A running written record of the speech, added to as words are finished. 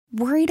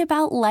Worried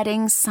about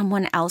letting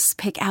someone else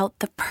pick out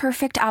the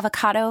perfect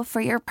avocado for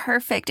your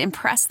perfect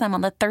impress them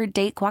on the third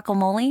date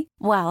guacamole?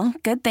 Well,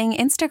 good thing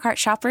Instacart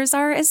shoppers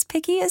are as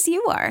picky as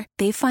you are.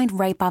 They find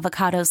ripe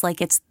avocados like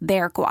it's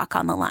their guac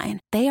on the line.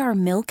 They are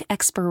milk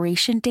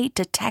expiration date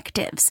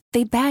detectives.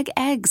 They bag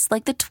eggs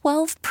like the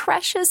 12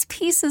 precious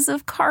pieces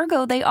of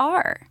cargo they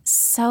are.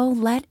 So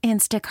let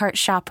Instacart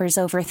shoppers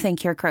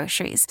overthink your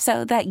groceries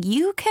so that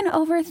you can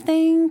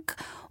overthink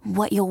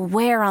what you'll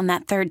wear on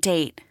that third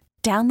date.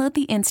 Download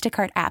the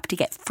Instacart app to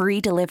get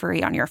free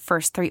delivery on your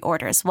first 3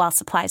 orders while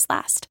supplies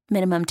last.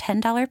 Minimum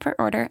 $10 per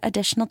order.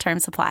 Additional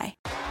terms apply.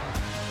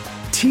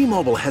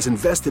 T-Mobile has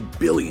invested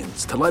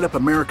billions to light up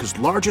America's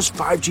largest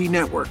 5G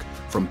network,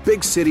 from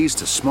big cities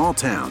to small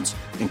towns,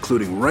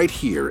 including right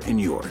here in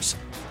yours.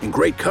 And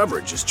great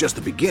coverage is just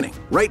the beginning.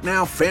 Right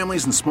now,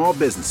 families and small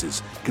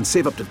businesses can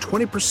save up to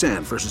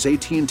 20% versus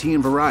AT&T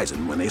and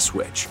Verizon when they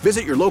switch.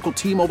 Visit your local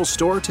T-Mobile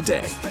store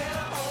today.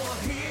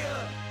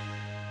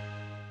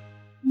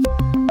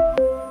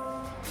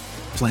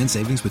 Plan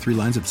savings with 3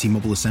 lines of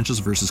T-Mobile Essentials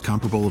versus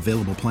comparable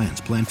available plans.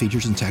 Plan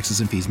features and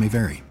taxes and fees may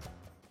vary.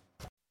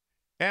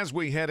 As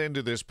we head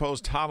into this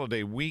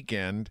post-holiday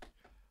weekend,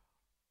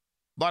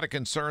 a lot of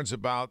concerns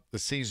about the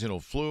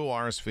seasonal flu,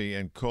 RSV,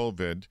 and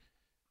COVID.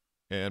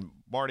 And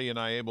Marty and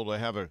I able to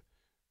have a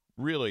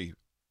really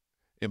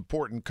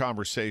important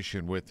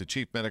conversation with the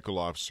Chief Medical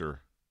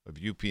Officer of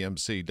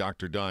UPMC,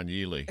 Dr. Don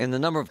Yealy. And the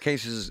number of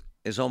cases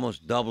is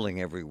almost doubling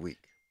every week.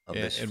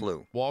 This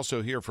flu. We'll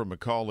also hear from a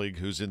colleague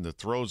who's in the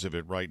throes of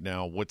it right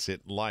now. What's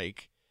it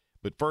like?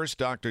 But first,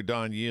 Dr.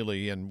 Don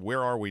Yealy, and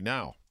where are we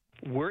now?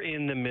 We're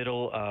in the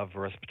middle of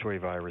respiratory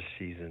virus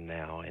season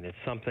now, and it's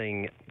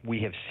something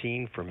we have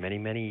seen for many,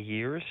 many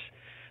years.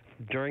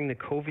 During the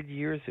COVID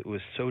years, it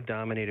was so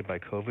dominated by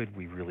COVID,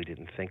 we really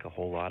didn't think a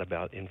whole lot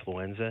about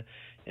influenza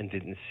and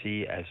didn't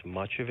see as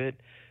much of it.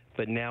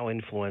 But now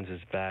influenza's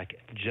back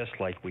just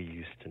like we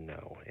used to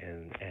know,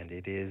 and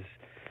it is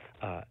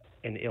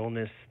an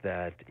illness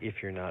that, if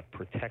you're not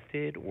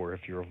protected or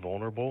if you're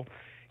vulnerable,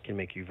 can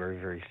make you very,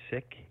 very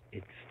sick.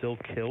 It still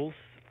kills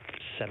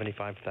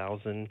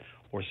 75,000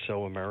 or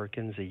so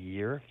Americans a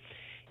year.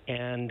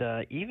 And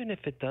even if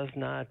it does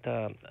not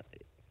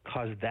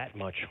cause that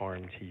much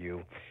harm to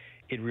you,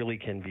 it really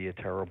can be a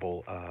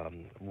terrible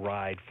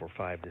ride for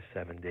 5 to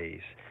 7 days.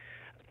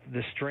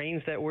 The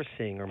strains that we're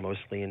seeing are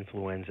mostly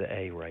influenza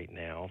A right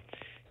now,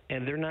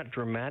 and they're not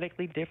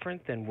dramatically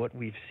different than what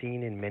we've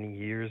seen in many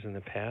years in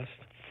the past.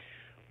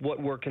 What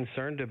we're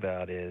concerned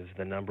about is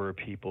the number of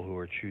people who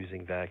are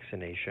choosing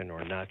vaccination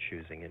or not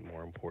choosing it,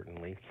 more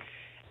importantly.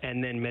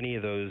 And then many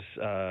of those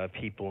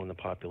people in the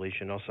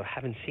population also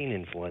haven't seen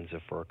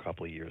influenza for a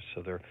couple of years,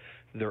 so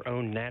their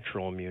own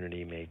natural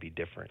immunity may be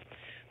different.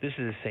 This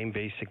is the same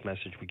basic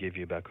message we give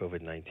you about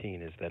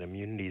COVID-19, is that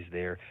immunity is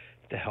there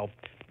to help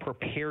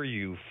prepare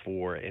you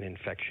for an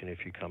infection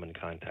if you come in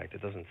contact.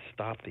 It doesn't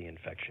stop the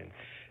infection,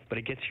 but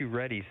it gets you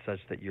ready such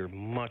that you're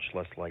much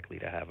less likely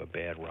to have a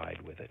bad ride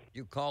with it.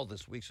 You called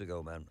this weeks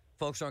ago, man.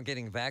 Folks aren't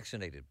getting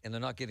vaccinated, and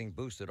they're not getting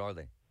boosted, are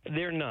they?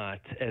 They're not,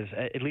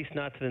 at least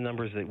not to the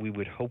numbers that we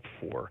would hope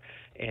for,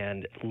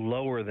 and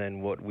lower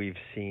than what we've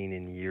seen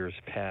in years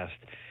past.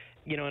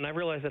 You know, and I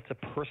realize that's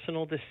a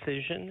personal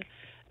decision,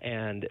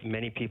 and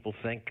many people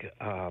think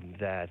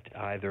that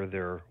either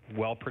they're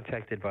well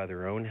protected by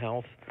their own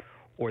health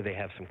or they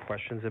have some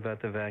questions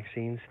about the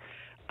vaccines.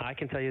 I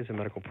can tell you as a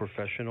medical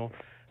professional,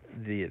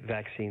 the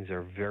vaccines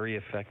are very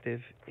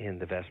effective in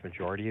the vast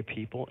majority of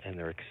people, and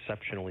they're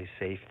exceptionally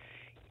safe.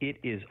 It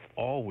is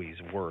always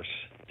worse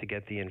to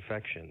get the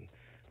infection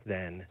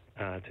than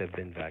to have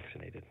been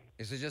vaccinated.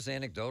 Is it just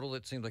anecdotal?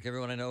 It seems like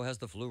everyone I know has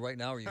the flu right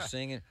now. Are you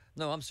seeing it?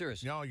 No, I'm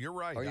serious. No, you're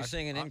right. Are you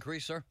seeing an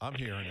increase, sir? I'm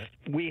hearing it.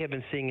 We have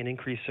been seeing an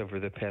increase over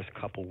the past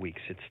couple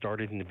weeks. It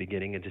started in the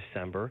beginning of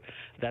December.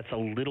 That's a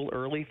little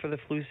early for the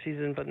flu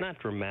season, but not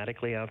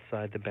dramatically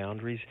outside the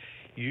boundaries.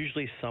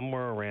 Usually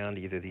somewhere around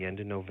either the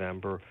end of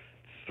November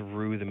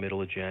through the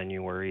middle of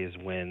January is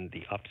when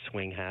the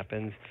upswing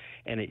happens,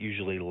 and it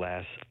usually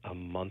lasts a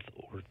month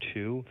or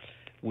two.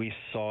 We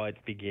saw it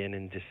begin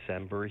in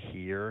December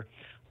here.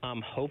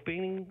 I'm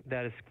hoping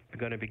that it's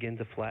going to begin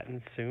to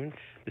flatten soon.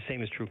 The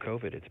same is true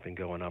COVID. It's been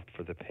going up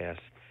for the past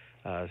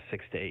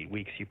 6 to 8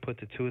 weeks. You put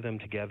the two of them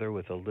together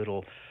with a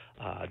little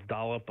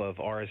dollop of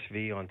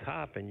RSV on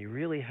top, and you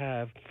really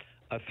have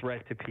a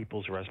threat to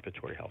people's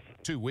respiratory health.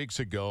 2 weeks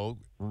ago,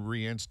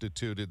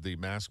 reinstituted the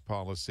mask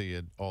policy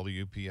at all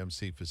the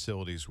UPMC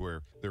facilities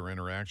where there are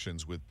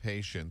interactions with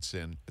patients,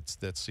 and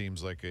that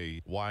seems like a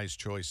wise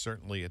choice,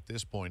 certainly at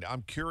this point.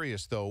 I'm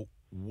curious, though,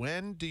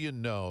 when do you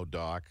know,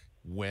 Doc,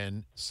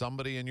 when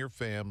somebody in your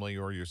family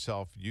or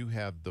yourself, you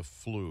have the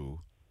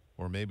flu,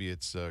 or maybe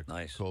it's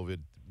COVID,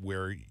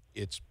 where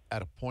it's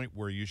at a point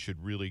where you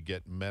should really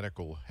get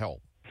medical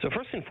help? So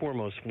first and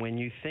foremost, when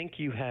you think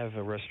you have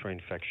a respiratory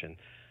infection,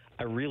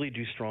 I really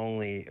do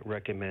strongly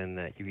recommend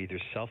that you either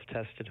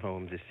self-test at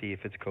home to see if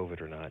it's COVID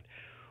or not,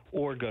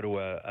 or go to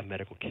a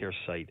medical care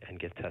site and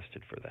get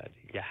tested for that.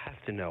 You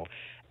have to know.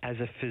 As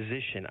a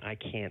physician, I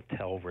can't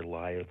tell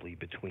reliably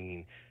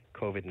between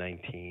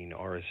COVID-19,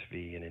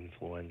 RSV, and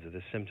influenza.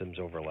 The symptoms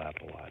overlap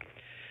a lot.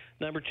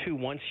 Number two,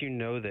 once you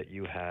know that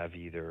you have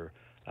either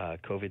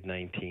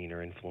COVID-19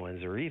 or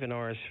influenza or even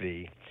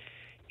RSV,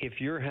 if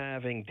you're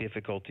having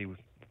difficulty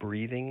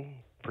breathing,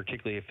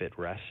 particularly if at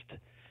rest,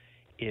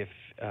 if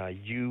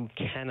you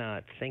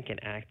cannot think and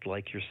act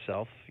like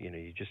yourself,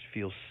 you just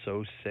feel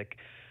so sick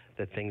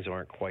that things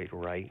aren't quite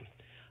right,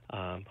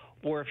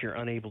 or if you're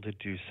unable to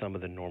do some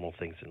of the normal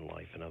things in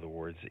life, in other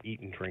words,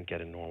 eat and drink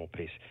at a normal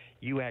pace,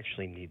 you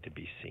actually need to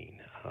be seen.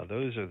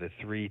 Those are the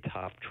three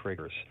top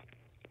triggers.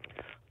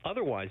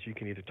 Otherwise, you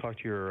can either talk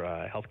to your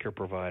healthcare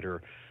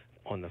provider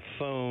on the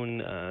phone,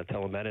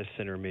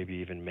 telemedicine, or maybe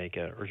even make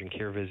an urgent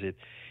care visit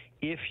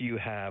if you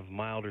have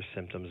milder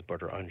symptoms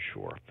but are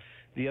unsure.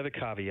 The other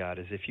caveat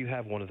is if you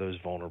have one of those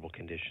vulnerable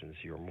conditions,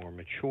 you're more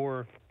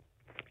mature,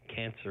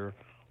 cancer,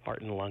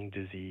 heart and lung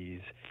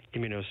disease,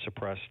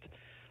 immunosuppressed,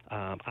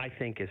 I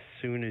think as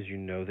soon as you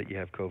know that you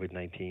have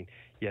COVID-19,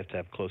 you have to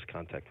have close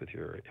contact with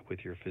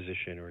your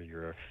physician or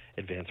your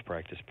advanced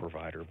practice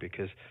provider,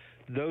 because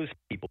those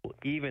people,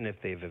 even if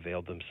they've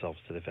availed themselves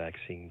to the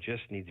vaccine,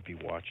 just need to be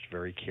watched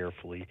very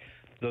carefully.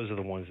 Those are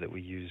the ones that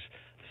we use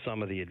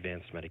some of the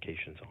advanced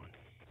medications on.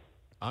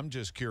 I'm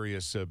just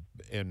curious,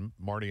 and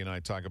Marty and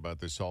I talk about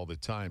this all the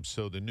time.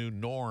 So the new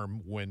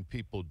norm when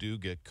people do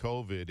get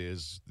COVID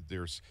is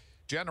there's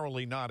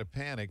generally not a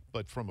panic,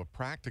 but from a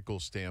practical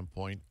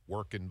standpoint,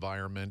 work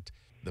environment,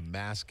 the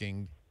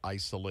masking,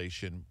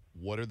 isolation,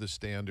 what are the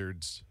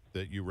standards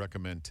that you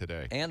recommend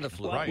today? And the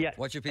flu. Well, right. yeah.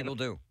 What should people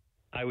do?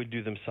 I would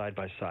do them side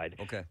by side.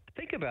 Okay.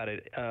 Think about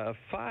it.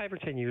 5 or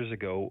 10 years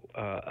ago,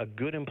 a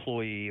good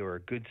employee or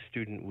a good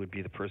student would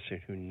be the person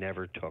who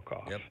never took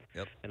off.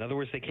 Yep. In other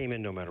words, they came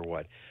in no matter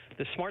what.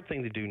 The smart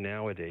thing to do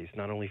nowadays,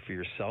 not only for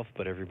yourself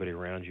but everybody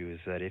around you, is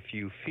that if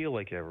you feel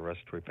like you have a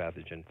respiratory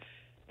pathogen,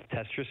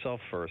 test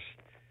yourself first.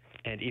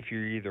 And if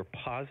you're either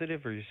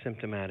positive or you're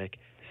symptomatic,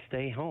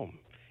 stay home.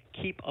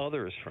 Keep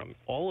others from.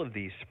 All of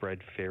these spread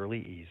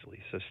fairly easily.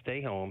 So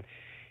stay home.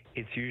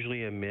 It's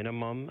usually a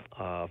minimum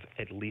of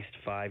at least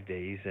 5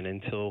 days and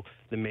until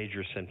the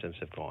major symptoms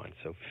have gone,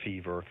 so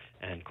fever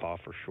and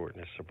cough or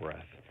shortness of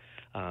breath.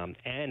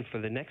 And for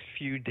the next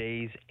few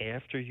days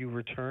after you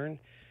return,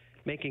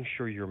 making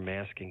sure you're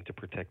masking to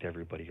protect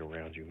everybody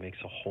around you makes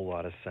a whole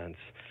lot of sense.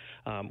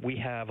 We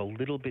have a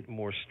little bit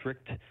more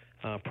strict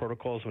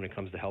protocols when it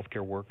comes to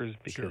healthcare workers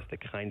because the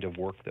kind of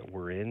work that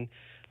we're in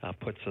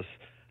puts us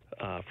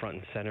front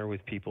and center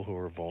with people who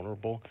are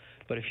vulnerable.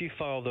 But if you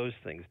follow those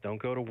things, don't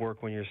go to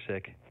work when you're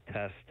sick,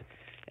 test,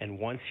 and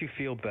once you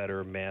feel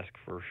better, mask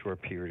for a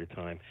short period of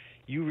time.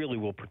 You really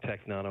will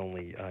protect not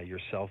only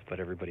yourself, but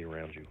everybody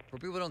around you. For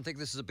people who don't think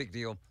this is a big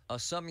deal,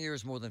 some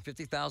years more than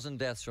 50,000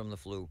 deaths from the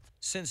flu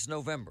since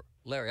November.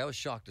 Larry, I was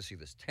shocked to see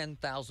this.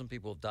 10,000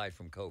 people have died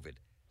from COVID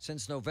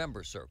since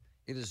November, sir.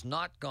 It is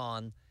not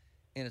gone,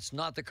 and it's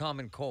not the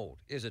common cold,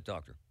 is it,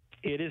 doctor?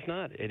 It is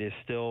not. It is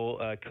still,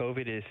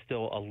 COVID is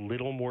still a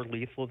little more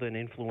lethal than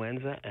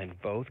influenza, and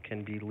both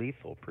can be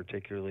lethal,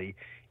 particularly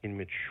in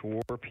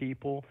mature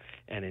people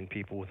and in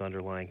people with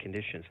underlying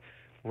conditions.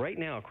 Right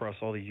now, across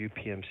all the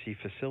UPMC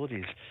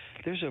facilities,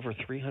 there's over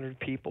 300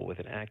 people with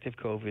an active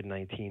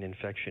COVID-19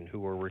 infection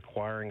who are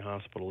requiring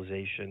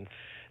hospitalization.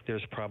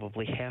 There's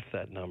probably half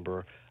that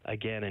number,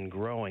 again, and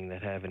growing,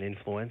 that have an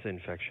influenza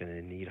infection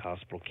and need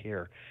hospital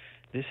care.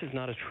 This is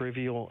not a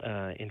trivial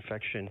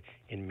infection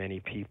in many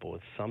people.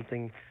 It's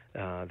something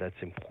that's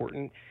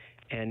important,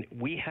 and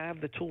we have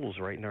the tools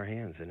right in our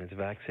hands, and it's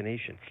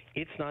vaccination.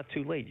 It's not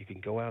too late. You can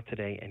go out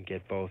today and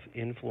get both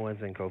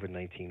influenza and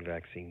COVID-19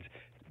 vaccines.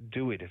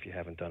 Do it if you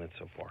haven't done it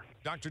so far.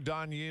 Dr.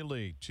 Don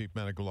Yealy, Chief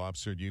Medical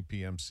Officer at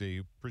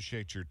UPMC.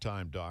 Appreciate your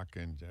time, Doc,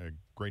 and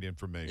great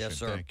information. Yes,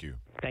 sir. Thank you.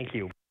 Thank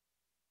you.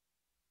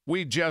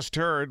 We just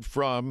heard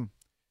from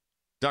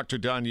Dr.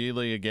 Don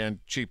Yealy, again,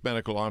 Chief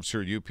Medical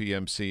Officer at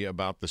UPMC,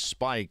 about the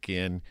spike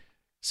in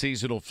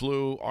seasonal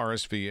flu,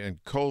 RSV,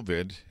 and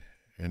COVID.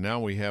 And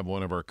now we have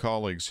one of our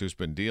colleagues who's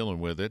been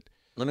dealing with it.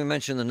 Let me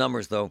mention the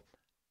numbers, though.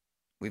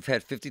 We've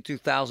had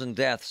 52,000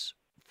 deaths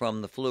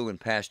from the flu in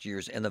past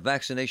years, and the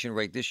vaccination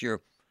rate this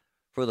year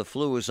for the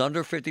flu is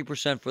under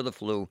 50% for the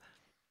flu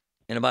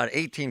and about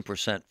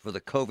 18% for the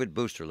COVID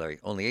booster, Larry.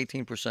 Only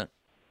 18%.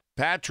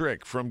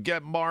 Patrick from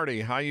Get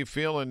Marty, how you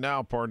feeling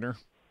now, partner?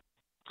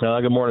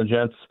 Good morning,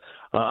 gents.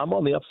 I'm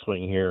on the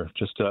upswing here,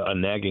 just a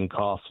nagging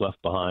cough left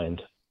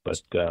behind,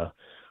 but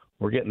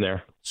we're getting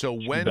there. So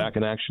when back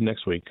in action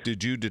next week.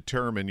 Did you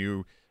determine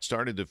you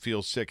started to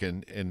feel sick,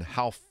 and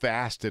how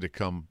fast did it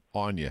come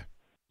on you?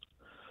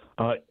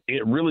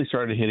 It really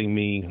started hitting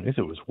me, I guess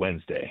it was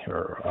Wednesday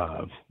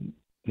or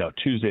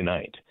Tuesday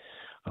night.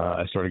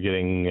 I started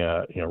getting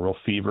real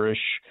feverish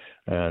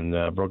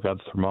and broke out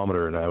the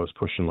thermometer, and I was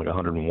pushing like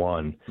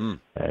 101.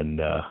 And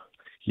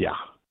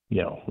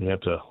you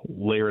have to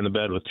layer in the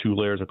bed with 2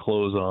 layers of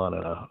clothes on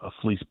and a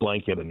fleece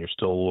blanket, and you're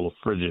still a little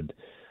frigid.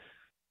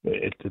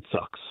 It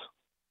sucks.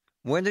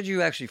 When did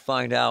you actually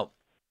find out?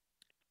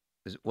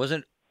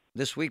 Wasn't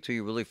this week till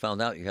you really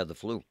found out you had the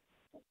flu?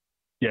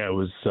 Yeah, it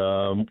was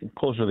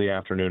closer to the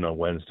afternoon on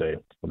Wednesday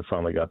when I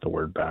finally got the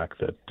word back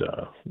that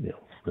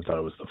they thought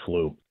it was the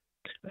flu.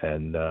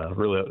 And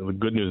really, the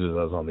good news is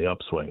I was on the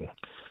upswing.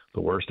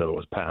 The worst of it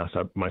was past.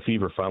 My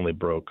fever finally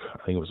broke.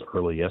 I think it was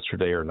early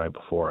yesterday or night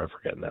before. I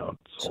forget now.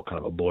 It's all kind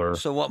of a blur.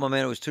 So what, my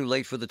man? It was too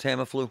late for the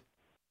Tamiflu?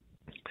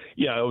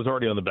 Yeah, I was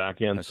already on the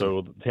back end,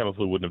 so the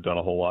Tamiflu wouldn't have done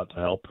a whole lot to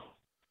help.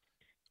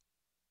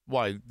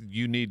 Why,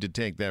 you need to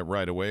take that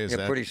right away? Is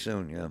that pretty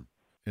soon, yeah.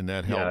 And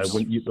that helps?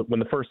 Yeah, when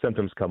the first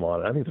symptoms come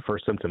on, I think the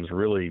first symptoms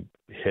really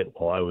hit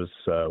while I was,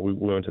 we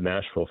went to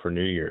Nashville for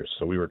New Year's,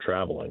 so we were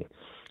traveling.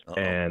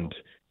 And,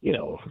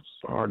 it's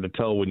hard to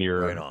tell when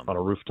you're on a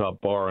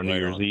rooftop bar on New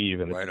Year's Eve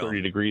and it's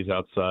 30 degrees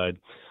outside.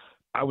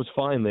 I was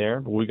fine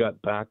there, but we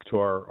got back to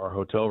our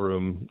hotel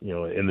room,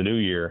 in the new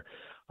year.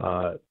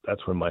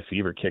 That's when my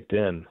fever kicked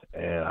in,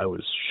 and I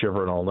was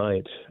shivering all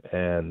night,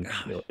 and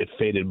it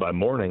faded by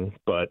morning,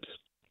 but,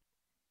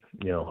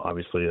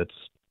 obviously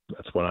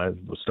that's when I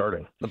was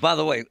starting. But by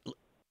the way,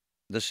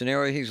 the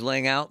scenario he's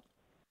laying out,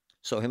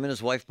 so him and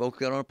his wife both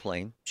got on a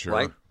plane, sure.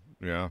 Right?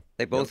 Yeah.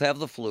 They both have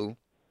the flu,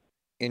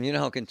 and you know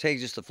how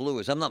contagious the flu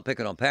is. I'm not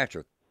picking on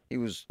Patrick. He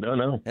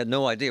had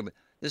no idea, but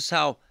this is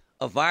how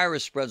a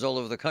virus spreads all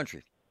over the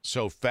country.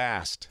 So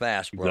fast.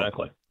 Fast, bro.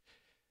 Exactly.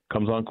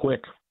 Comes on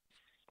quick.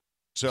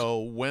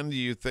 So when do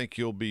you think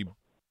you'll be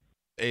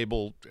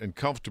able and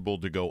comfortable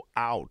to go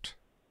out?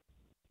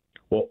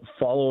 Well,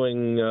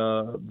 following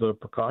the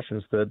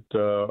precautions that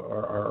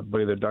our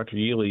buddy, that Dr.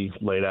 Yealy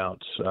laid out,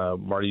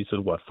 Marty said,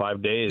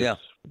 5 days,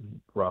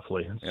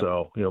 roughly. Yep.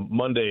 So,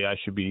 Monday I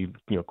should be,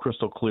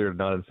 crystal clear to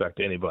not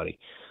infect anybody.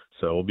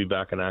 So we'll be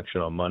back in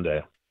action on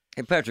Monday.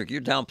 Hey, Patrick, you're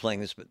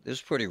downplaying this, but this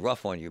is pretty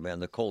rough on you, man,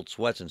 the cold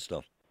sweats and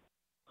stuff.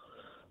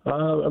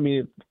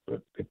 It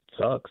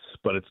sucks,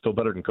 but it's still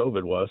better than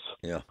COVID was.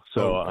 Yeah.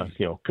 So,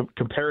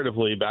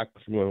 comparatively, back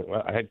when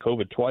I had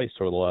COVID twice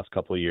over the last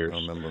couple of years. I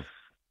remember.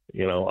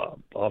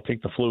 I'll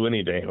take the flu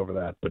any day over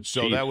that. But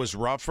so that was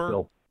rougher?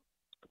 Still,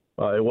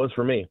 it was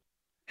for me.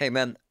 Hey,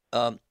 man,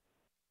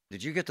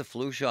 did you get the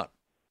flu shot?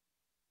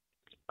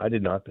 I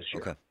did not this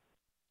year. Okay.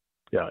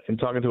 Yeah, in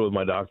talking to it with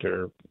my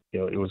doctor,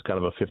 it was kind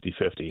of a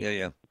 50-50.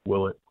 Yeah.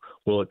 Will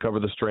it cover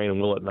the strain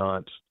and will it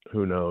not?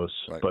 Who knows?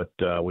 Right.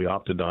 But we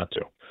opted not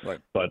to. Right.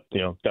 But,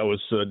 that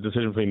was a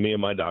decision between me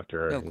and my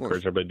doctor. Yeah, I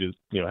encourage everybody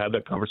to, have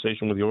that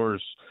conversation with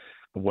yours,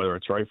 whether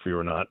it's right for you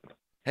or not.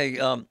 Hey,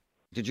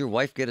 did your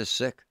wife get us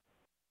sick?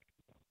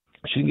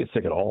 She didn't get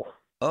sick at all.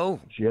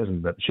 Oh. She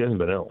hasn't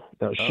been ill.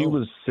 Now, she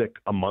was sick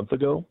a month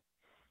ago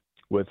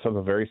with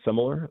something very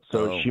similar.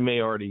 So she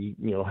may already,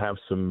 have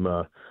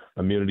some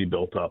immunity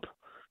built up.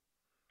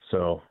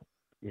 So,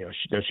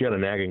 she had a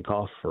nagging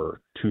cough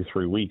for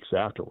 2-3 weeks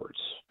afterwards.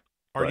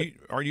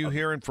 Are you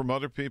hearing from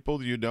other people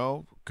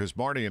Because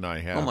Marty and I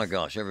have. Oh my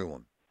gosh,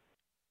 everyone.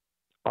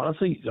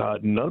 Honestly,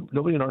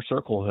 nobody in our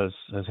circle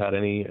has had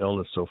any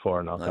illness so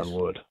far. Knock Nice. on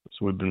wood.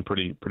 So we've been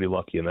pretty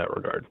lucky in that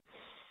regard.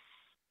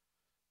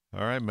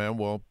 All right, man.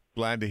 Well,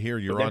 glad to hear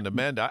you're on the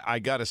mend. I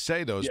got to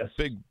say, though, it's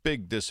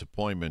big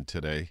disappointment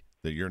today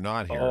that you're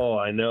not here. Oh,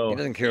 I know. He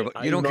doesn't care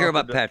about. You don't care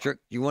about Patrick.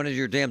 You wanted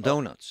your damn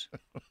donuts.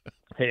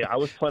 Hey, I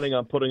was planning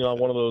on putting on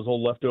one of those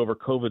old leftover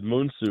COVID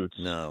moon suits.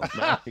 No.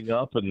 Masking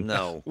up and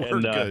We're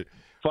good.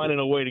 Finding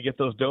a way to get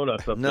those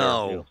donuts up there.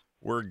 No.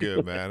 We're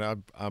good, man.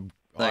 I'm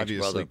Thanks,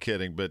 obviously brother.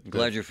 kidding, but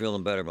Glad you're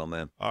feeling better, my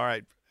man. All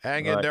right,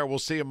 hang in there. We'll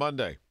see you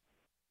Monday.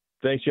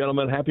 Thanks,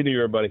 gentlemen. Happy New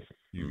Year, everybody.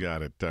 You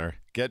got it.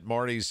 Get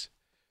Marty's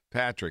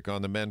Patrick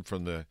on the mend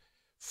from the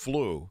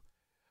flu,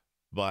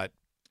 but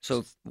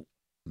so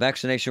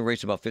vaccination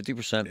rate's about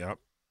 50%. Yep.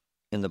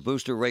 And the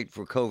booster rate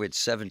for COVID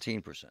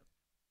 17%.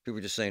 People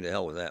are just saying to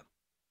hell with that.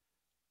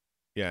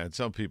 Yeah, and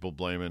some people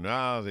blaming,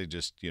 they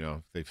just,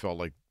 they felt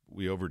like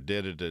we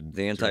overdid it. And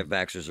the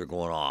anti-vaxxers are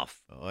going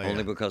off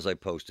only because I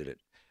posted it.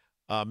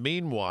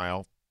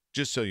 Meanwhile,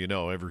 just so you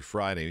know, every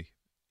Friday,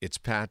 it's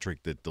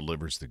Patrick that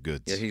delivers the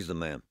goods. Yeah, he's the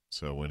man.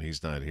 So when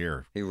he's not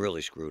here. He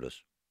really screwed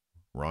us.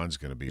 Ron's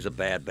going to be. He's a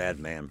bad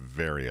man.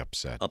 Very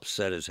upset.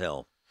 Upset as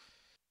hell.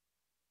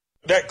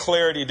 That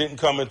clarity didn't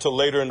come until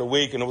later in the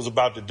week, and it was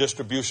about the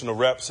distribution of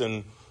reps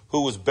and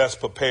who was best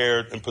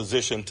prepared and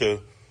positioned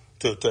to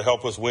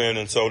help us win,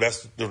 and so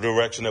that's the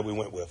direction that we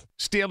went with.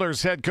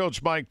 Steelers head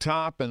coach Mike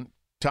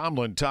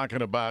Tomlin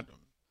talking about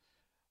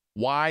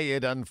why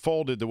it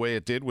unfolded the way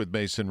it did with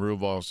Mason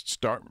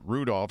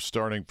Rudolph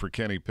starting for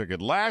Kenny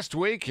Pickett last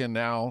week and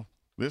now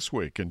this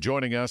week. And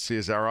joining us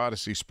is our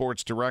Odyssey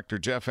Sports Director,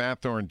 Jeff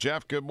Hathorn.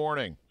 Jeff, good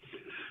morning.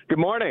 Good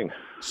morning.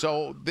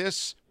 So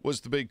this was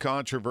the big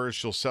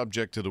controversial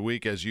subject of the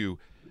week, as you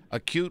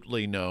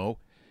acutely know,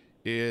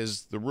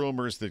 is the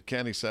rumors that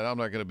Kenny said, I'm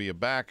not going to be a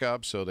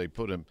backup, so they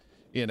put him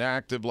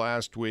inactive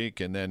last week,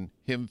 and then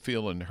him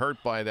feeling hurt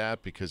by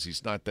that because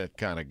he's not that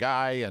kind of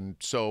guy. And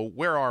so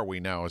where are we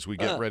now as we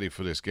get ready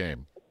for this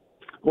game?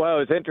 Well,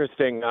 it's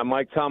interesting.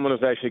 Mike Tomlin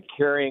was actually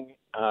carrying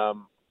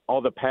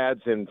all the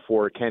pads in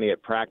for Kenny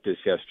at practice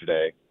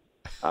yesterday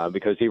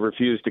because he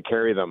refused to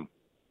carry them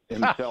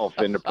himself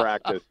into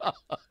practice.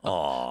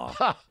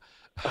 Aw.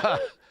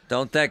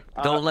 Don't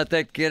let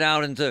that get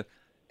out into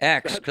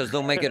X, because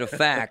they'll make it a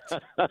fact.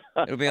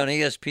 It'll be on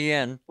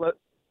ESPN.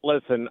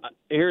 Listen,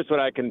 here's what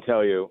I can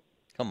tell you.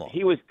 Come on.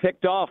 He was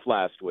ticked off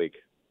last week.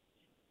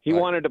 He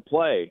wanted to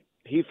play.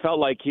 He felt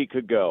like he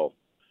could go.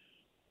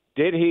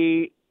 Did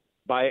he,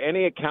 by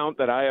any account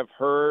that I have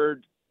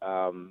heard,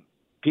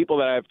 people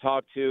that I have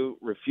talked to,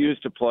 refuse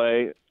to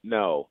play?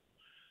 No.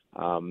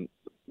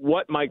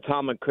 What Mike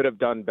Tomlin could have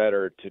done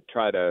better to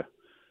try to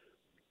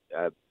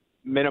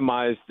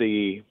minimize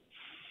the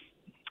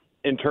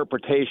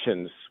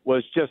interpretations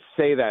was just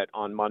say that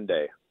on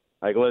Monday.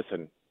 Like,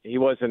 listen, he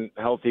wasn't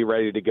healthy,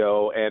 ready to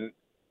go, and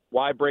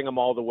why bring him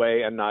all the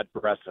way and not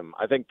dress him?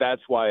 I think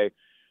that's why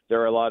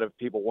there are a lot of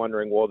people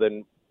wondering, well,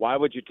 then why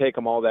would you take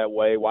him all that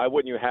way? Why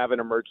wouldn't you have an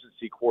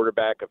emergency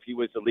quarterback if he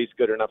was at least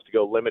good enough to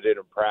go limited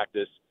in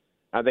practice?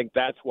 I think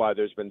that's why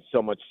there's been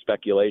so much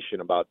speculation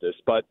about this.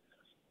 But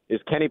is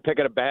Kenny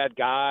Pickett a bad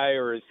guy,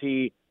 or is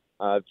he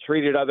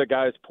treated other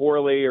guys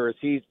poorly, or is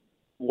he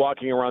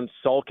walking around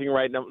sulking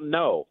right now?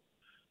 No.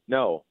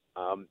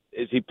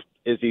 Is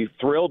he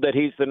thrilled that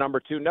he's the number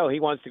 2? No, he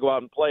wants to go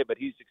out and play, but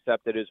he's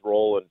accepted his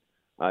role, and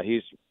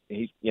he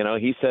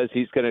says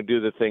he's going to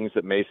do the things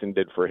that Mason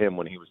did for him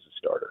when he was the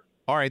starter.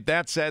 All right,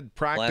 that said,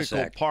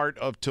 practical part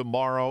of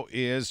tomorrow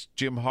is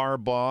Jim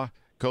Harbaugh,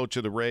 coach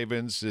of the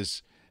Ravens,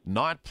 is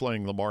not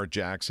playing Lamar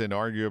Jackson,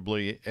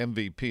 arguably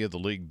MVP of the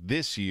league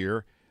this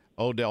year.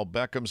 Odell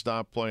Beckham's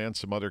not playing,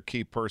 some other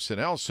key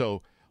personnel.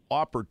 So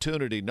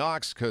opportunity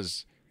knocks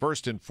because,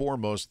 first and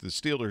foremost, the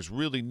Steelers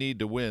really need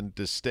to win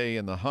to stay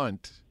in the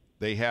hunt.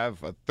 They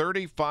have a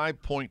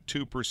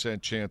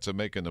 35.2% chance of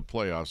making the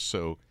playoffs,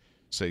 so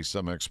say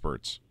some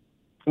experts.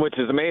 Which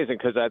is amazing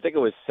because I think it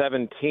was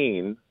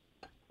 17,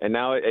 and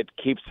now it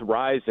keeps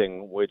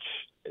rising, which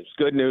is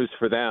good news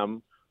for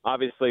them.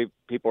 Obviously,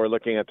 people are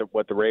looking at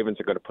what the Ravens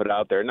are going to put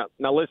out there.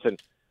 Now, listen,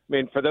 I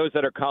mean, for those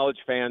that are college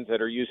fans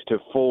that are used to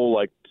full,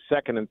 like,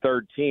 second and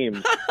third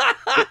teams,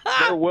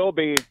 there will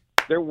be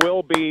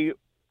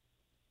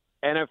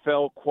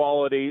NFL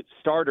quality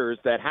starters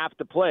that have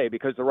to play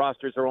because the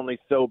rosters are only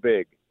so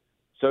big.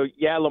 So,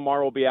 yeah,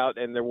 Lamar will be out,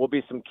 and there will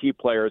be some key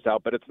players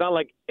out, but it's not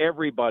like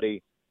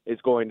everybody is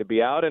going to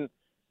be out. And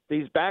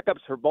these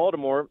backups for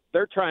Baltimore,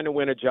 they're trying to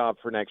win a job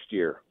for next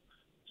year.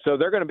 So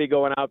they're going to be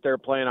going out there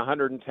playing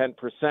 110%,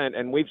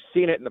 and we've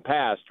seen it in the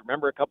past.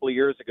 Remember a couple of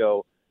years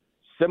ago,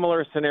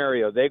 similar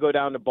scenario. They go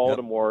down to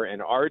Baltimore, and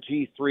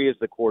RG3 is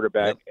the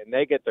quarterback, and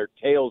they get their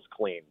tails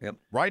clean.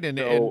 Right,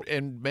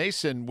 and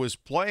Mason was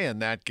playing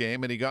that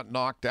game, and he got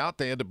knocked out.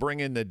 They had to bring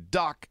in the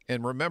duck,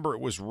 and remember, it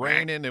was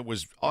raining, it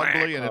was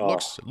ugly, and it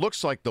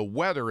looks like the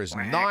weather is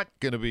not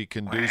going to be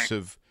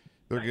conducive.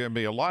 There's going to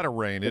be a lot of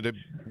rain. It's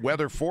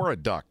weather for a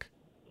duck.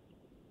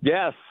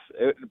 Yes,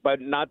 but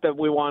not that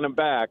we want him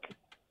back.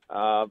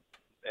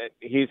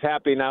 He's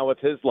happy now with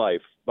his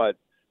life, but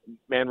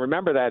man,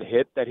 remember that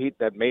hit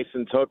that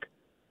Mason took,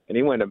 and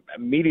he went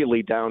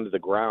immediately down to the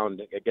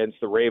ground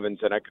against the Ravens.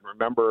 And I can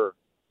remember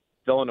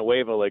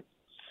Villanueva like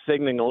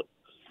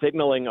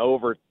signaling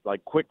over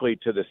like quickly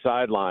to the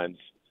sidelines.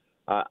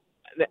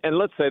 And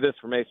let's say this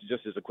for Mason,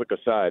 just as a quick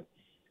aside.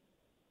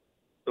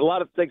 A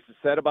lot of things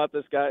said about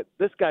this guy.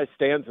 This guy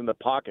stands in the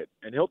pocket,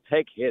 and he'll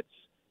take hits,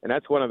 and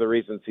that's one of the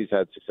reasons he's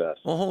had success.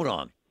 Well, hold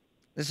on.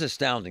 This is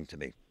astounding to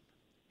me.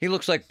 He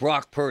looks like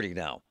Brock Purdy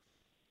now.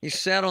 He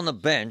sat on the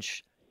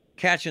bench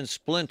catching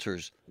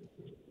splinters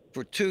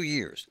for 2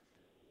 years.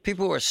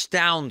 People are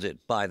astounded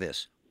by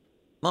this.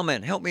 My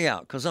man, help me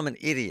out, because I'm an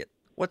idiot.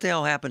 What the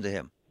hell happened to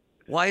him?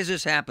 Why is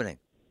this happening?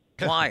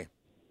 Why?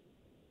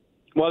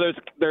 Well,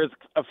 there's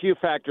a few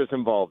factors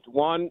involved.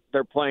 One,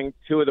 they're playing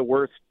two of the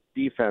worst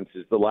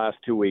defenses the last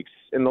 2 weeks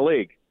in the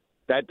league.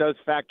 That does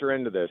factor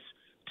into this.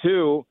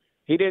 Two,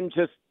 he didn't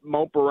just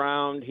mope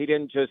around. He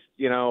didn't just,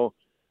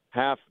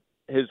 half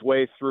his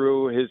way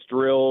through his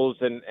drills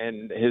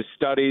and his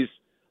studies.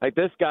 Like,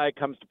 this guy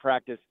comes to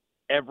practice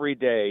every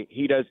day.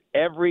 He does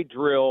every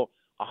drill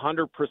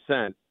 100%.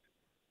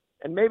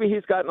 And maybe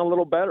he's gotten a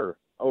little better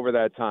over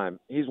that time.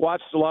 He's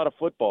watched a lot of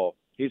football.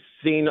 He's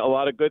seen a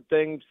lot of good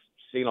things,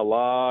 seen a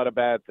lot of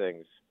bad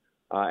things.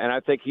 And I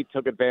think he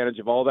took advantage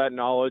of all that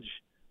knowledge.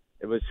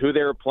 It was who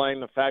they were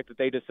playing, the fact that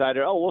they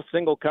decided, we'll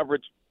single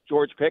coverage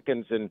George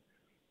Pickens. And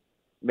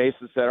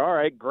Mason said, all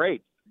right,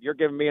 great. You're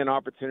giving me an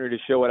opportunity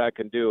to show what I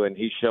can do, and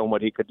he's shown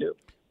what he could do.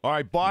 All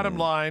right, bottom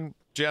line,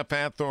 Jeff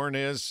Hathorn,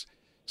 is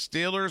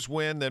Steelers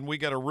win, then we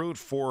got to root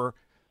for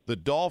the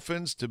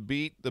Dolphins to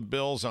beat the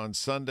Bills on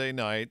Sunday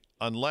night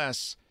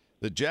unless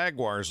the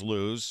Jaguars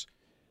lose,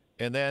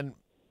 and then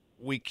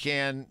we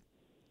can,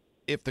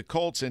 if the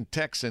Colts and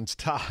Texans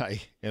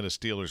tie and a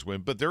Steelers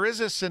win. But there is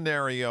a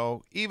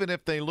scenario, even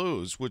if they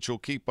lose, which will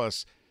keep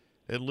us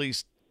at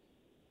least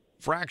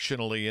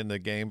fractionally in the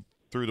game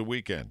through the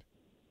weekend.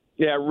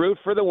 Yeah, root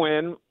for the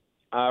win,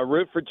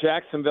 root for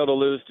Jacksonville to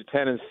lose to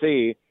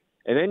Tennessee,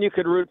 and then you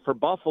could root for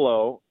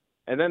Buffalo,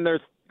 and then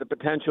there's the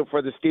potential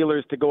for the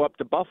Steelers to go up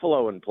to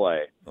Buffalo and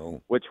play,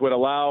 which would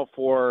allow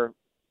for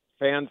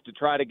fans to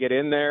try to get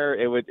in there.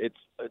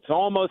 It's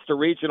almost a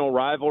regional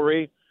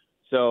rivalry,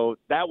 so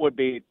that would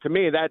be, to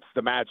me, that's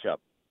the matchup.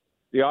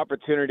 the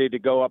opportunity to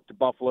go up to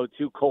Buffalo,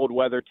 two cold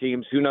weather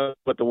teams. Who knows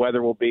what the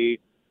weather will be?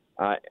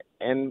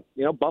 And,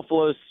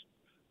 Buffalo's,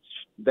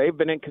 they've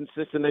been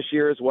inconsistent this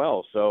year as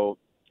well. So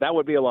that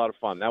would be a lot of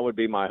fun. That would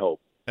be my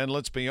hope. And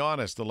let's be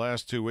honest, the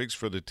last 2 weeks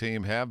for the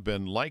team have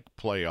been like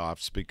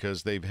playoffs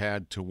because they've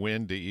had to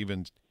win to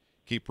even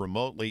keep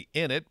remotely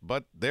in it.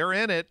 But they're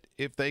in it.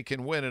 If they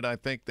can win it, I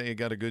think they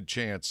got a good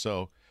chance.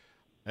 So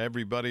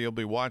everybody will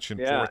be watching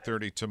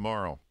 4:30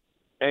 tomorrow.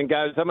 And,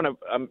 guys,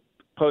 I'm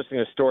posting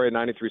a story at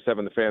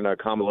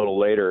 937thefan.com a little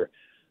later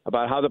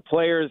about how the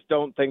players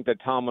don't think that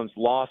Tomlin's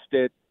lost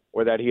it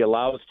or that he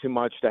allows too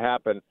much to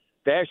happen.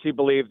 They actually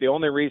believe the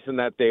only reason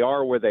that they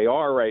are where they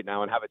are right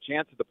now and have a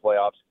chance at the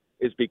playoffs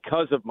is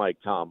because of Mike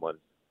Tomlin.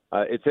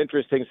 It's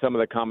interesting, some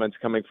of the comments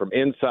coming from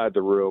inside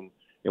the room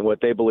and what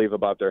they believe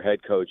about their head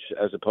coach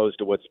as opposed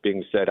to what's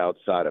being said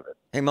outside of it.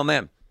 Hey, my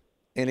man,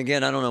 and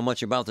again, I don't know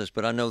much about this,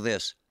 but I know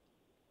this.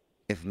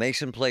 If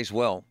Mason plays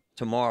well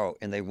tomorrow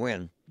and they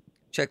win,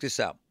 check this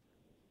out.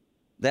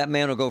 That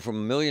man will go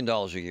from $1 million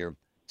a year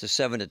to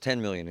 $7 to $10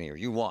 million a year.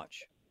 You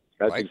watch.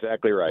 That's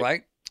exactly right.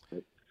 Right?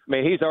 I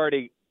mean, he's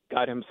already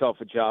got himself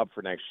a job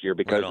for next year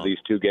because of these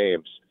two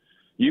games.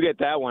 You get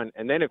that one,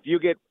 and then if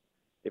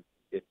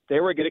they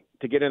were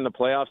to get in the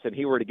playoffs and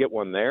he were to get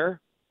one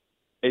there,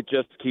 it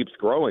just keeps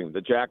growing.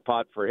 The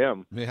jackpot for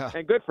him,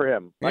 and good for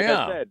him. Like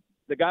I said,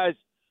 the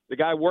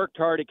guy worked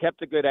hard. He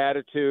kept a good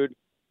attitude,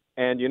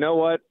 and you know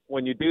what?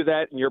 When you do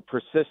that and you're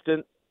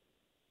persistent,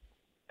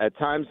 at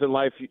times in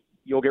life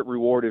you'll get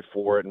rewarded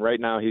for it. And right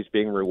now he's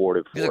being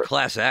rewarded for it. He's a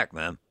class act,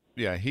 man.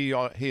 Yeah, he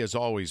has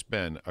always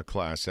been a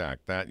class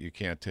act. That you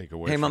can't take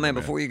away from him. Hey, my man,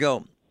 before you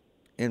go,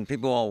 and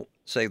people all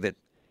say that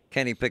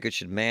Kenny Pickett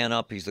should man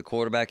up. He's the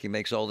quarterback. He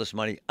makes all this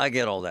money. I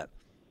get all that.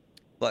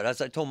 But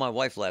as I told my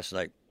wife last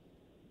night,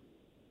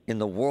 in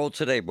the world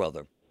today,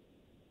 brother,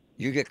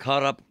 you get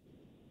caught up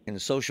in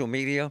social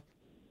media,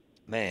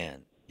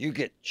 man, you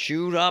get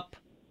chewed up,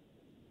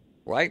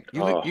 right?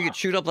 You get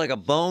chewed up like a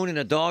bone in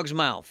a dog's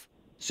mouth.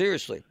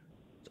 Seriously.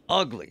 It's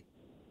ugly.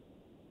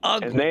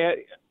 And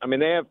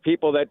they have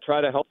people that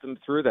try to help them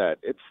through that.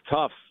 It's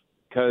tough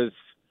because,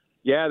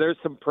 there's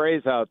some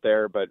praise out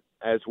there, but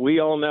as we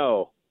all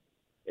know,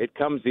 it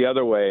comes the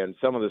other way, and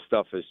some of the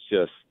stuff is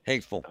just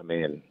hateful. I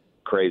mean,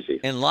 crazy.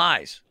 And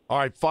lies. All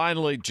right,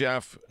 finally,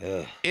 Jeff,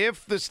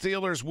 if the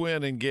Steelers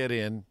win and get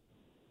in,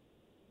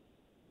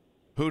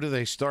 who do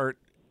they start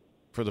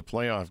for the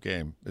playoff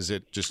game? Is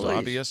it just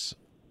obvious?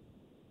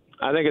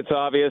 I think it's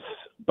obvious,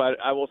 but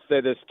I will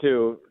say this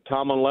too.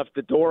 Tomlin left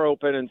the door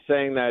open and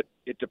saying that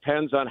it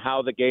depends on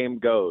how the game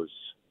goes.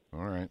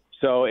 All right.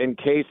 So in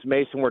case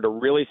Mason were to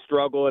really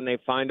struggle and they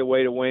find a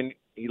way to win,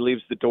 he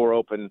leaves the door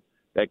open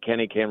that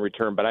Kenny can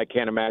return. But I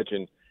can't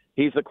imagine.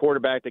 He's the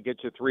quarterback that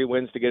gets you 3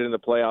 wins to get in the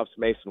playoffs.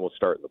 Mason will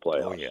start in the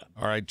playoffs. Oh, yeah.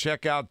 All right,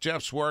 check out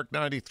Jeff's work,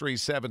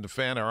 93.7 The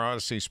Fan, our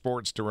Odyssey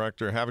sports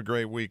director. Have a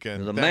great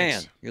weekend. You're the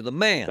man. You're the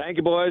man. Thank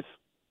you, boys.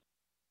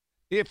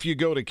 If you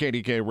go to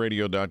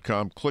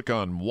kdkradio.com, click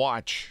on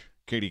Watch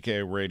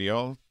KDK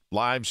Radio,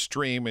 live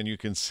stream, and you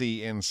can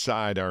see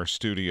inside our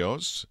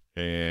studios.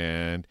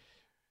 And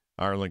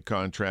Ireland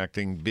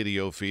Contracting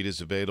video feed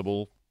is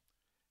available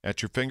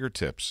at your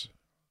fingertips.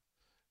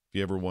 If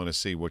you ever want to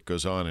see what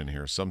goes on in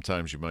here,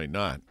 sometimes you might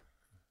not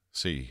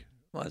see.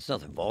 Well, it's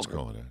nothing vulgar.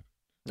 What's going on?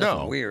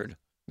 Nothing weird.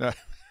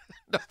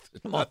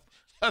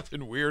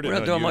 Nothing weird. We're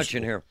not doing much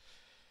in here.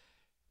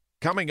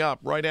 Coming up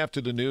right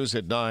after the news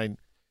at 9,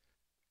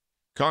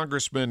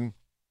 Congressman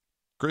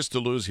Chris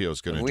DeLuzio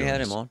is going to join us. We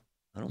had him on.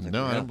 I don't think.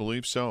 No, I don't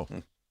believe so.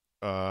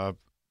 But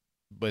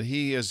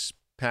he is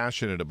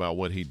passionate about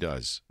what he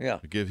does. Yeah,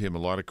 I give him a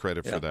lot of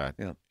credit for that.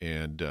 Yeah,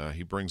 and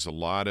he brings a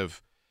lot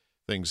of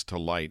things to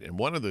light. And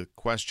one of the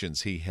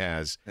questions he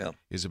has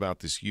is about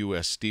this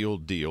U.S. Steel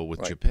deal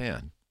with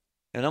Japan.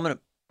 And I'm going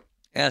to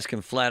ask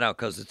him flat out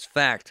because it's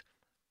fact.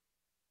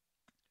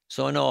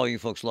 So I know all you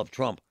folks love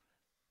Trump.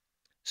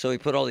 So he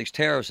put all these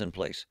tariffs in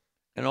place.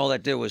 And all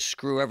that did was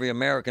screw every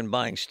American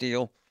buying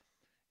steel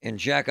and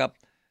jack up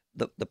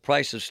the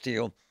price of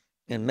steel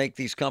and make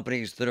these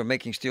companies that are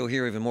making steel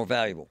here even more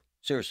valuable.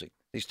 Seriously,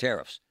 these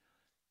tariffs.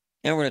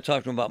 And we're going to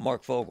talk to him about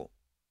Mark Fogel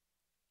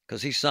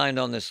because he signed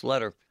on this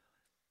letter,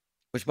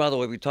 which, by the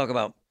way, we talk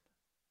about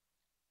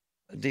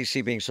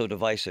D.C. being so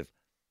divisive.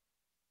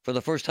 For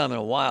the first time in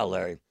a while,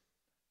 Larry,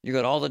 you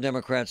got all the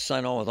Democrats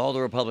sign on with all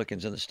the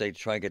Republicans in the state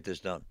to try and get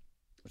this done,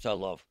 which I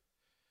love.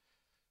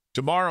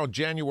 Tomorrow,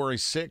 January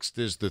 6th,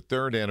 is the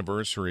 3rd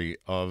anniversary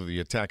of the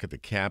attack at the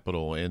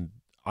Capitol. And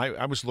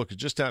I was looking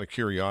just out of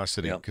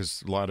curiosity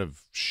because a lot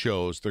of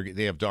shows,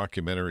 they have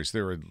documentaries.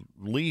 There are at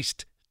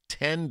least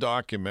 10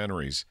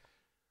 documentaries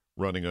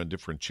running on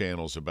different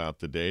channels about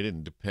the date.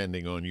 And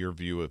depending on your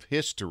view of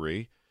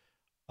history,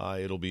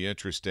 it'll be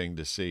interesting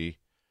to see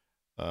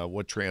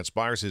what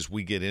transpires as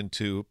we get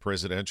into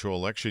presidential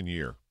election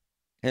year.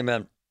 Hey,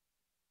 man,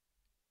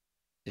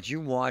 did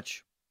you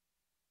watch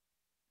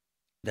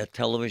that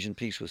television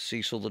piece with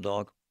Cecil the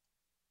dog?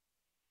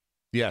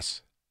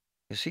 Yes.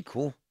 Is he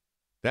cool?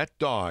 That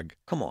dog.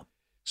 Come on.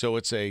 So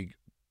it's a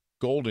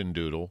golden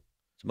doodle.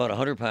 It's about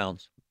 100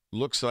 pounds.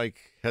 looks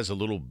like has a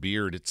little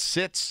beard. It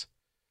sits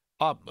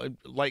up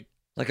like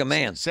a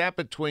man. Sat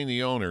between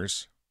the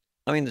owners.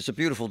 I mean, it's a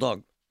beautiful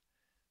dog.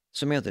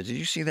 Samantha, did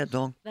you see that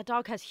dog? That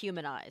dog has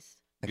human eyes.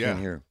 I can't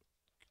hear.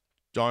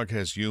 Dog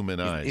has human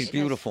eyes. He's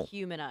beautiful.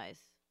 Human eyes.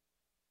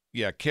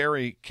 Yeah,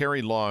 Carrie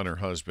Law and her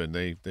husband,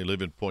 they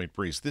live in Point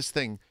Breeze. This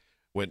thing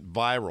went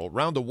viral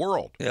around the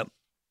world. Yep.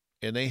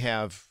 And they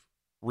have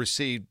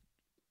received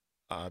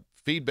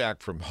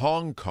feedback from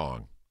Hong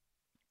Kong.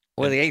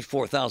 Well, they ate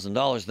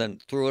 $4,000, then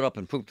threw it up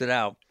and pooped it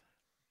out.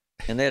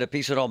 And they had to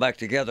piece it all back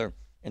together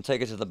and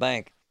take it to the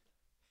bank.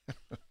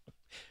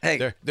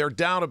 Hey, they're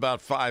down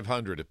about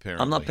 500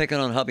 apparently. I'm not picking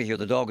on Hubby here.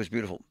 The dog is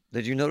beautiful.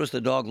 Did you notice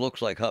the dog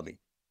looks like Hubby?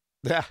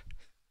 Yeah.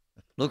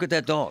 Look at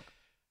that dog.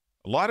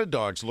 A lot of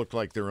dogs look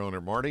like their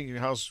owner. Marty,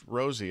 how's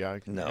Rosie?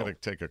 I'm going to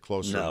take a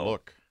closer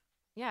look.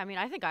 Yeah, I mean,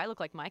 I think I look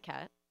like my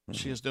cat.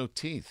 She has no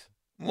teeth.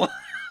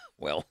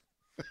 Well,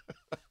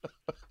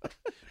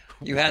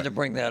 you had to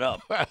bring that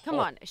up. Come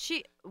on.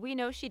 We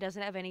know she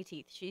doesn't have any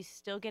teeth. She's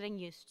still getting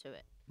used to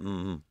it.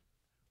 Mm-hmm.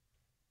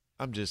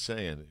 I'm just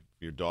saying,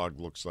 if your dog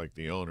looks like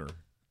the owner.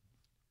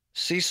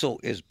 Cecil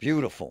is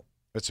beautiful.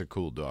 That's a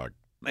cool dog.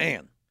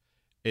 Man.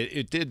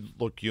 It did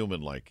look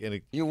human-like.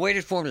 And you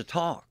waited for him to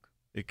talk.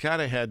 It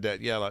kind of had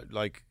that,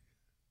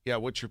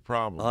 what's your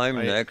problem? I'm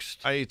next.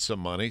 I ate some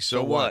money,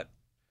 so what?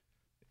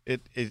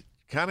 It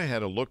kind of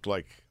had a look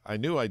like I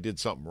knew I did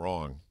something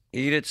wrong.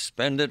 Eat it,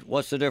 spend it,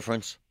 what's the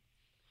difference?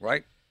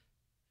 Right?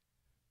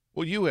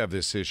 Well, you have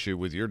this issue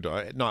with your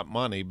dog. Not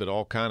money, but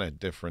all kind of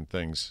different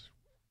things.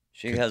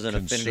 She has an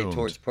affinity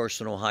towards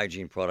personal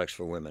hygiene products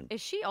for women.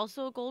 Is she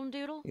also a golden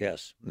doodle?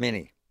 Yes,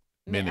 Minnie.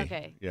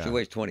 Okay. Yeah. She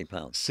weighs 20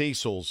 pounds.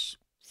 Cecil's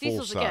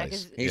full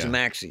size. He's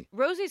Maxie.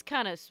 Rosie's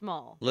kind of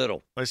small.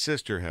 Little. My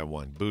sister had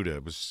one. Buddha.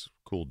 It was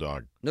a cool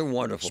dog. They're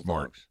wonderful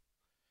dogs.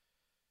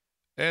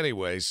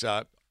 Anyways.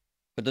 But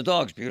the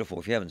dog's beautiful.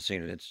 If you haven't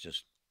seen it, it's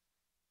just.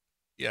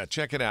 Yeah,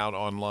 check it out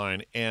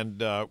online.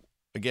 And,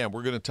 again,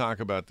 we're going to talk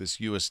about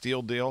this U.S.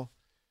 Steel deal.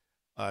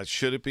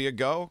 Should it be a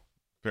go?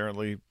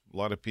 Apparently, a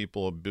lot of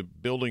people, a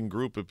building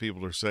group of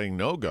people are saying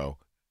no go.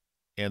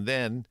 And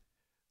then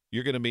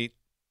you're going to meet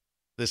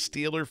the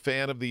Steeler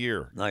Fan of the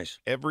Year. Nice.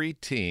 Every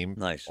team,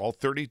 all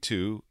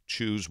 32,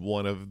 choose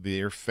one of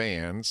their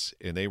fans,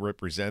 and they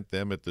represent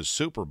them at the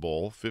Super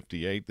Bowl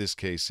 58, this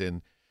case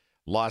in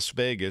Las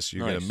Vegas.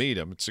 You're going to meet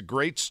them. It's a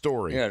great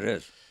story. Yeah, it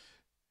is.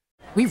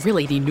 We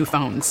really need new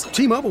phones.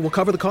 T-Mobile will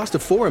cover the cost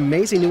of 4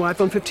 amazing new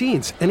iPhone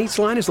 15s, and each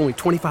line is only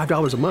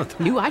 $25 a month.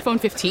 New iPhone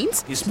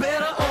 15s? It's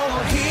better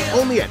over here.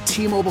 Only at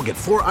T-Mobile, get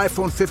 4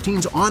 iPhone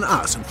 15s on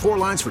us and 4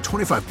 lines for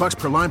 $25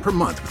 per line per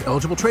month with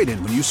eligible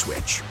trade-in when you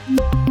switch.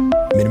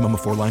 Minimum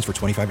of 4 lines for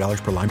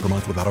 $25 per line per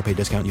month with autopay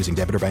discount using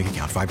debit or bank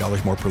account.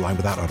 $5 more per line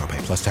without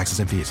autopay, plus taxes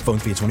and fees. Phone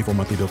fee at 24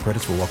 monthly bill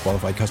credits for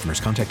well-qualified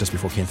customers. Contact us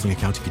before canceling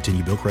account to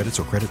continue bill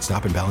credits or credit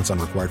stop and balance on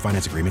required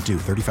finance agreement due.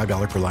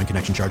 $35 per line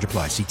connection charge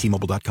applies. See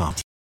T-Mobile.com.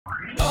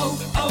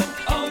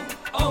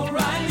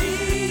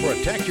 O'Reilly.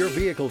 Protect your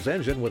vehicle's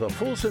engine with a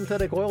full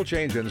synthetic oil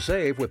change and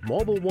save with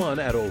Mobile One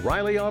at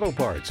O'Reilly Auto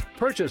Parts.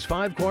 Purchase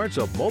 5 quarts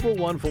of Mobile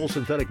One full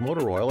synthetic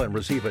motor oil and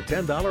receive a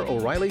 $10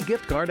 O'Reilly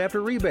gift card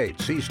after rebate.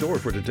 See store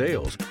for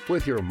details.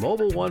 With your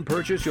Mobile One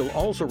purchase, you'll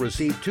also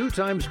receive 2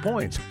 times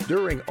points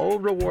during O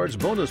Rewards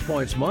Bonus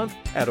Points Month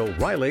at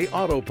O'Reilly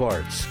Auto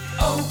Parts.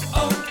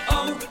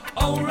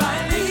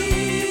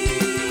 O'Reilly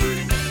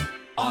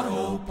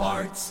Auto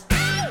Parts.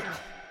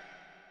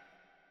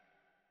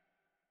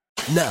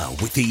 Now,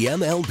 with the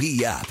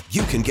MLB app,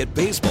 you can get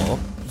baseball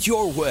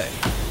your way.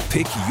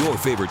 Pick your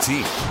favorite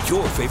team,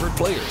 your favorite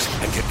players,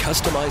 and get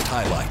customized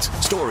highlights,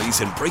 stories,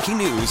 and breaking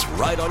news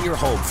right on your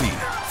home feed.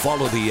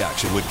 Follow the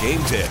action with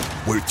Game Day,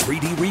 where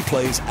 3D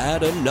replays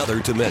add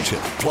another dimension.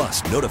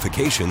 Plus,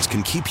 notifications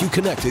can keep you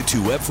connected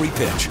to every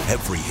pitch,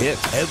 every hit,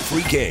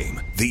 every game.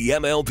 The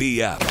MLB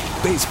app.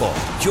 Baseball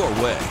your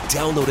way.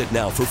 Download it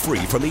now for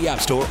free from the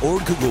App Store or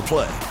Google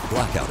Play.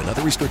 Blackout and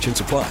other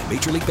restrictions apply.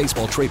 Major League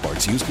Baseball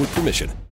trademarks used with permission.